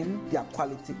affordable and their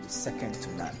quality is second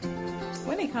to none.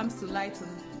 When it comes to lighting,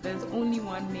 there's only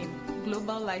one name,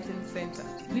 Global Lighting Center.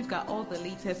 We've got all the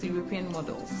latest European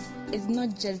models. It's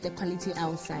not just the quality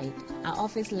outside. Our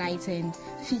office lighting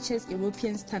features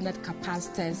European standard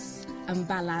capacitors and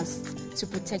ballast to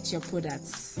protect your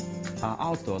products. Our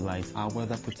outdoor lights are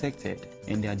weather protected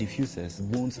and their diffusers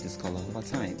won't discolor over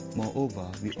time. Moreover,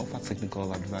 we offer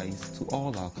technical advice to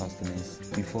all our customers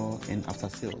before and after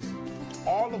sales.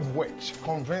 All of which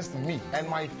convinced me and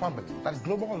my family that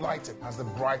Global Lighting has the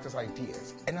brightest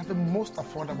ideas and at the most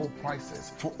affordable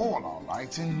prices for all our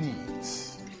lighting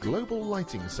needs. Global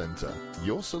Lighting Center,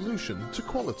 your solution to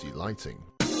quality lighting.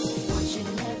 Watching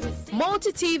everything.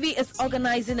 Multi TV is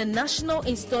organizing a national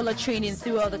installer training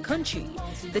throughout the country.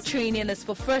 The training is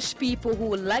for fresh people who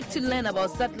would like to learn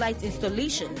about satellite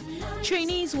installation.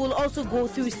 Trainees will also go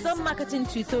through some marketing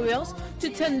tutorials to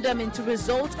turn them into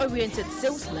result-oriented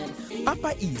salesmen.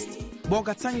 Upper East,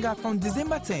 Bogatanga from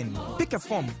December 10. Pick a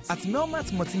form at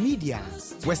Melmat Multimedia.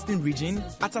 Western Region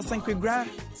at Asankwegra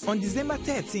on December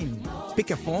 13.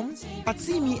 Pick a form at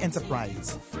CME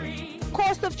Enterprise.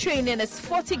 Cost of training is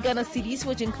 40 Ghana cedis,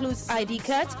 which includes ID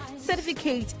card,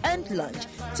 certificate, and lunch.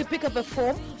 To pick up a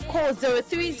form, call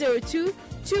 0302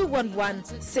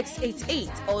 211-688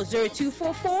 or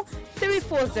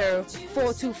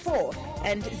 0244-340-424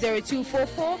 and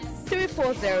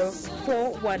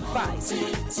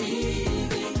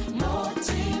 0244-340-415. More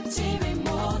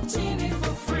TV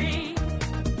for free.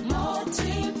 More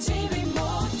TV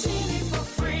for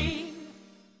free.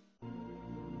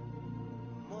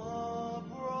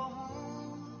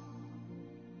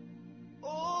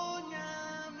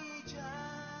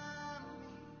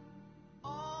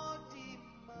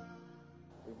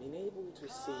 We've been able to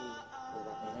see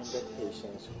over 100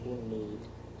 patients who need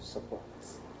support.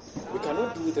 We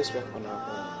cannot do this work on our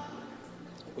own.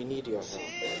 We need your help.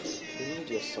 We need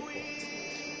your support.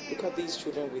 Look at these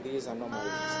children with these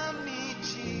anomalies.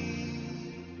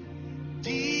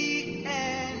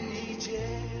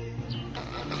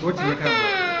 What's the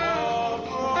camera?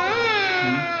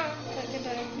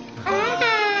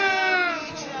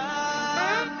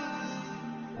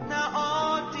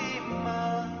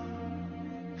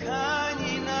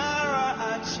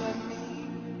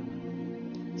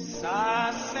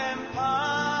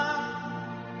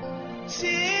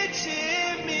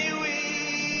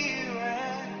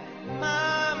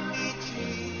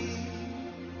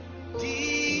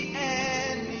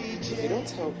 If you don't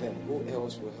help them, who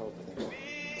else will help them?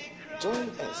 Join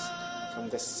us from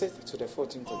the 6th to the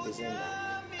 14th of December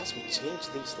as we change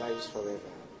these lives forever.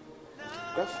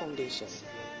 Grab Foundation,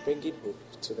 bringing hope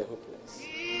to the hopeless.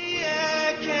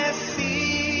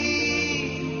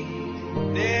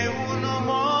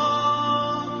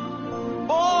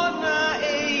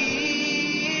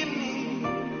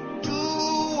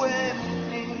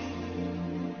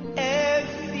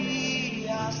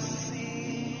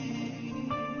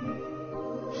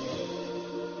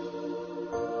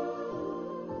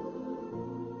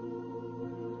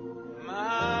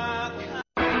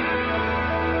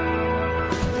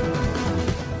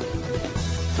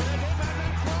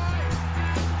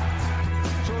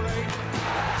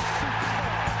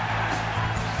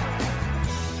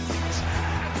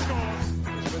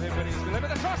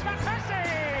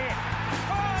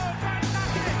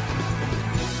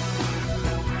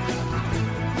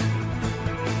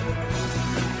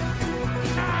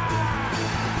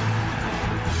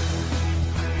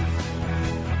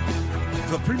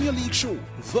 The Premier League show,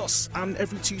 thus and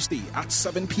every Tuesday at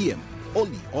 7 p.m.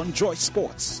 only on Joy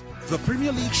Sports. The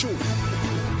Premier League show.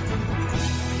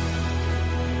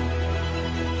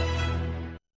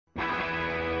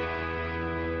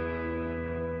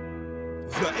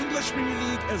 The English Premier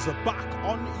League is back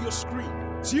on your screen.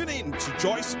 Tune in to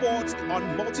Joy Sports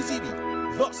on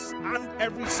multi-TV, thus and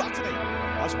every Saturday,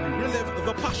 as we relive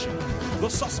the passion, the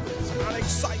suspense and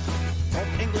excitement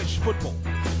of English football.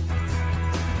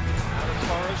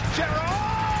 Gerrard!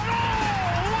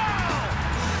 Oh, wow!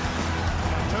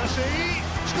 Osei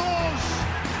scores!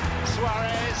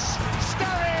 Suarez,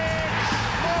 Sturridge!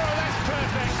 More or less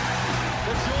perfect.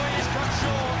 The joy is cut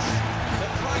short. The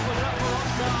flag was up for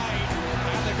offside,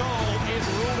 and the goal is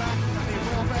ruled out.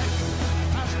 Welbeck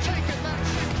has taken that.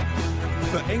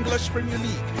 The English Premier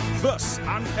League, thus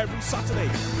and every Saturday,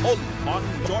 only on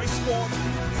Joy Sport.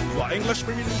 The English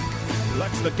Premier League.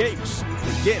 Let the games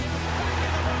begin.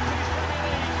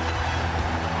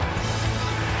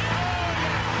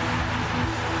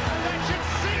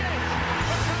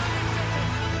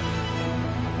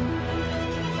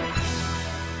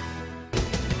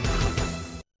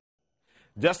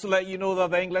 Just to let you know that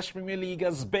the English Premier League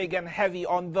is big and heavy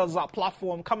on this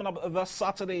platform. Coming up this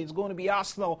Saturday, it's going to be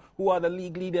Arsenal, who are the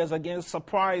league leaders, against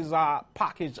surprise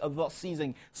package of the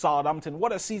season, Southampton.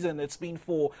 What a season it's been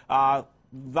for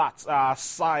that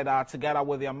side, together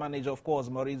with their manager, of course,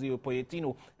 Maurizio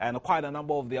Pochettino, and quite a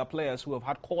number of their players who have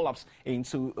had call-ups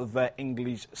into the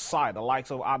English side. The likes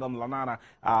of Adam Lallana,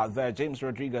 there, James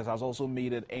Rodriguez has also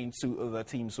made it into the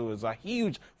team. So it's a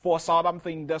huge for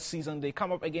Southampton this season. They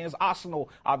come up against Arsenal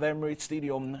at the Emirates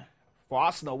Stadium. For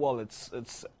Arsenal, well, it's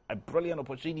a brilliant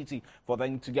opportunity for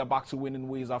them to get back to winning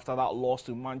ways after that loss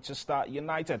to Manchester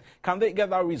United. Can they get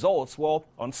that result? Well,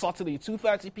 on Saturday,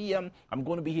 2:30 p.m., I'm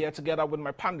going to be here together with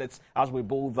my pundits as we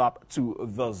build up to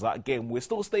this game. We're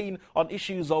still staying on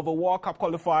issues of a World Cup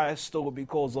qualifiers still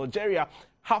because Algeria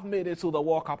have made it to the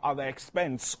World Cup at the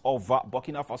expense of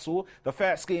Burkina Faso. The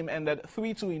first game ended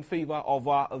 3-2 in favour of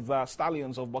the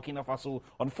Stallions of Burkina Faso.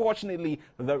 Unfortunately,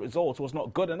 the result was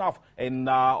not good enough in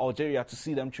Algeria to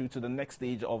see them through to the next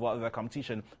stage of the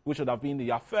competition, which would have been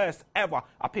their first ever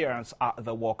appearance at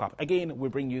the World Cup. Again, we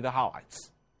bring you the highlights.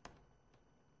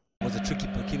 It was a tricky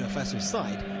Burkina Faso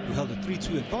side who held a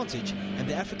 3-2 advantage, and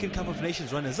the African Cup of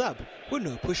Nations runners-up were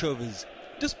no pushovers.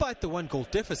 Despite the one-goal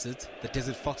deficit, the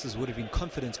Desert Foxes would have been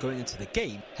confident going into the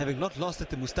game, having not lost at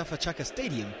the Mustafa Chaka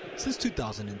Stadium since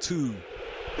 2002.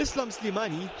 Islam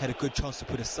Slimani had a good chance to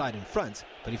put his side in front,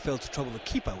 but he failed to trouble the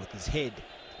keeper with his head.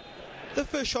 The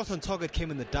first shot on target came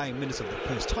in the dying minutes of the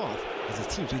first half, as the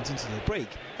teams went into the break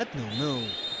at 0-0.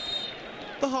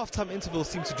 The half-time interval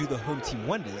seemed to do the home team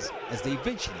wonders, as they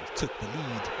eventually took the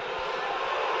lead.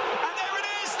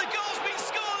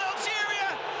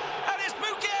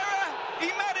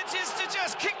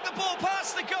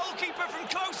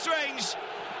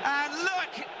 And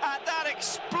look at that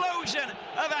explosion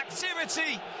of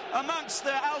activity amongst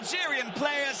the Algerian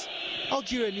players.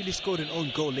 Algeria nearly scored an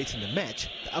own goal late in the match,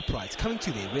 the uprights coming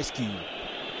to their rescue.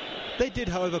 They did,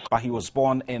 however. He was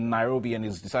born in Nairobi and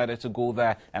he's decided to go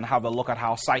there and have a look at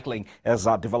how cycling is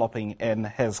developing in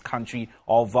his country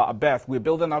of birth. We're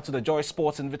building up to the Joy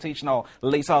Sports Invitational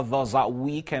later this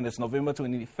weekend. It's November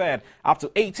 23rd. Up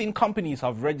to 18 companies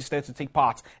have registered to take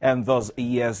part in this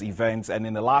year's event. And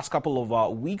in the last couple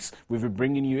of weeks, we've been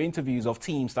bringing you interviews of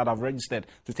teams that have registered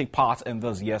to take part in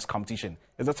this year's competition.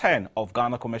 It's a 10 of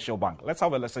Ghana Commercial Bank. Let's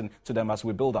have a listen to them as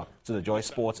we build up to the Joy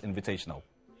Sports Invitational.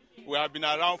 We have been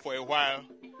around for a while.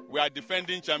 We are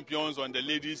defending champions on the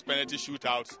ladies' penalty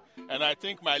shootouts. And I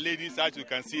think my ladies, as you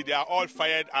can see, they are all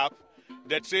fired up.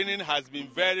 The training has been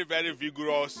very, very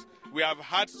vigorous. We have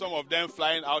had some of them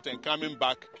flying out and coming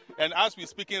back. And as we're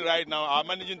speaking right now, our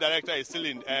managing director is still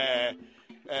in,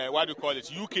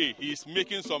 UK. He's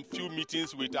making some few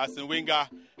meetings with Arsene Wenger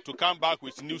to come back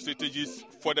with new strategies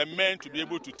for the men to be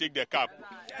able to take the cup.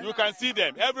 You can see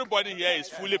them. Everybody here is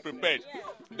fully prepared.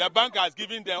 The bank has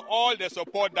given them all the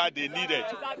support that they needed.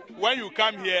 When you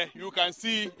come here, you can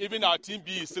see even our team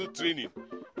B is still training.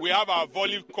 We have our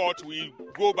volley court. We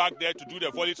go back there to do the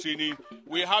volley training.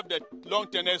 We have the long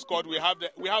tennis court. We have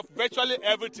virtually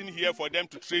everything here for them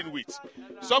to train with.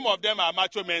 Some of them are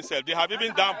macho men self. They have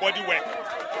even done body work.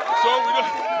 So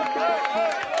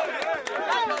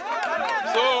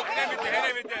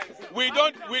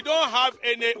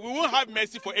we won't have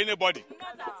mercy for anybody.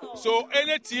 So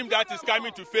any team that is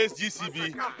coming to face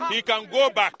GCB, he can go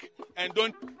back and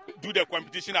don't do the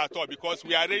competition at all because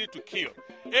we are ready to kill.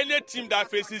 Any team that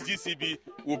faces GCB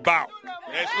will bow.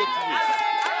 There's no two ways.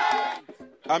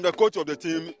 I'm the coach of the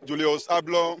team, Julius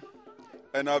Ablo,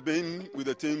 and I've been with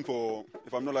the team for,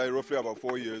 if I'm not lying, roughly about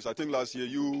 4 years. I think last year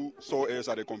you saw us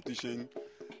at the competition,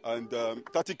 and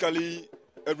tactically,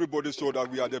 everybody saw that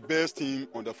we are the best team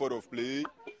on the field of play.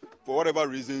 For whatever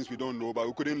reasons, we don't know, but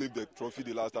we couldn't lift the trophy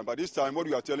the last time. But this time, what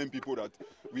we are telling people that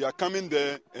we are coming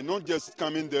there, and not just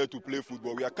coming there to play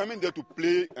football, we are coming there to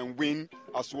play and win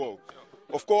as well.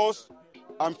 Of course,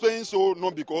 I'm saying so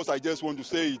not because I just want to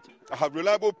say it. I have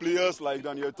reliable players like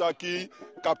Daniel Taki,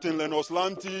 Captain Lenos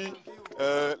Lanti,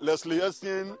 Leslie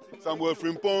Essien, Samuel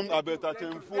Frimpong, Alberta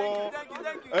Temfo,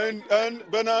 and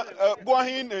Bernard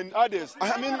Boahin and others.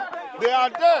 I mean, they are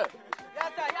there.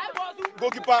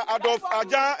 Goalkeeper Adolf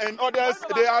Aja and others,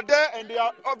 they are there and they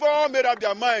are all made up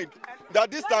their mind that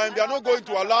this time they are not going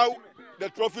to allow the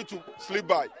trophy to slip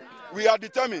by. We are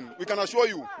determined, we can assure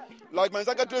you. Like my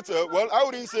secretary said, well, I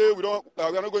wouldn't say we are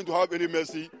not going to have any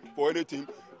mercy for anything.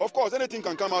 Of course, anything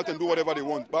can come out and do whatever they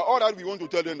want. But all that we want to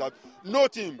tell them that no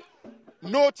team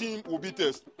will beat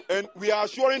us. And we are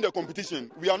assuring the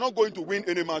competition, we are not going to win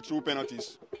any match through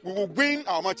penalties. We will win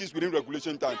our matches within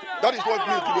regulation time. That is what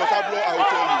me, Julius Ablo, I will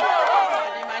tell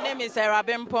you. My name is Sarah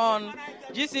Bempon,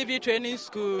 GCB Training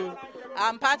School.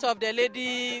 I'm part of the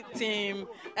lady team,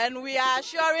 and we are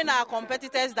assuring our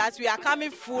competitors that we are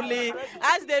coming fully.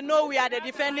 As they know, we are the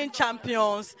defending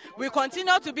champions. We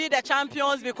continue to be the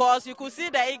champions because you could see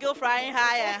the eagle flying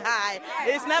high and high.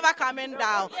 It's never coming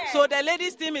down. So the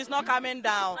ladies team is not coming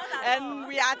down. And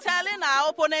we are telling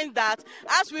our opponents that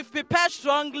as we've prepared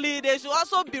strongly, they should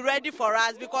also be ready for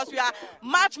us because we are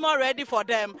much more ready for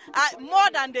them,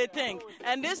 more than they think.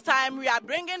 And this time we are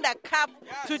bringing the cup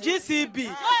to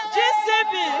GCB.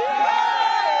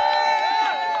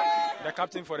 The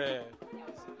captain for the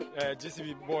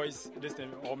GCB boys this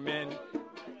time, or men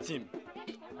team,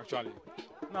 actually.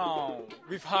 Now,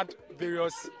 we've had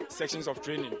various sections of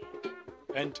training,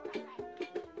 and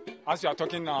as we are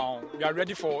talking now, we are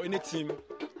ready for any team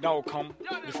that will come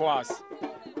before us.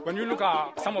 When you look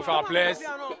at some of our players,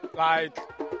 like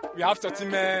we have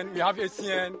Tottenham, we have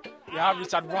ACN, we have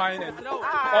Richard Wine, and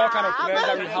all kind of players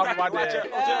that we have over there.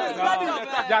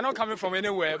 They are not coming from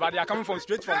anywhere, but they are coming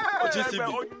straight from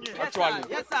GCB,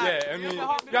 actually. Yeah, I mean,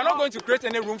 we are not going to create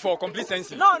any room for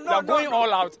complacency. We are going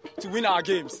all out to win our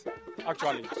games,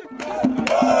 actually.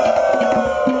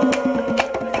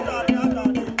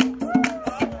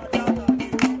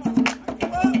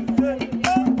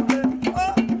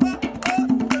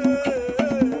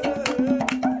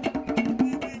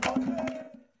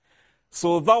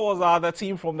 So that was the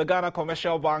team from the Ghana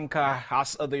Commercial Bank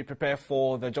as they prepare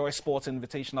for the Joy Sports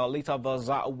Invitational later this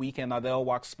weekend at the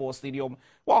Elwak Sports Stadium.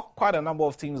 Well, quite a number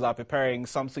of teams are preparing.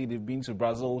 Some say they've been to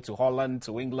Brazil, to Holland,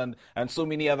 to England, and so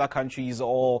many other countries,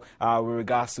 all with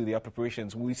regards to their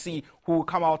preparations. We see who will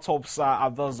come out tops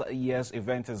at this year's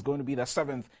event. Is going to be the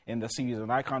 7th in the series,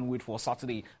 and I can't wait for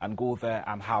Saturday and go there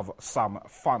and have some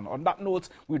fun. On that note,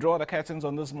 we draw the curtains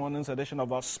on this morning's edition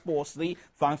of our Sports Day.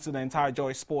 Thanks to the entire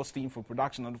Joy Sports team for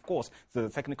production, and of course, to the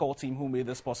technical team who made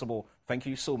this possible. Thank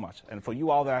you so much. And for you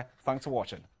out there, thanks for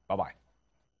watching. Bye-bye.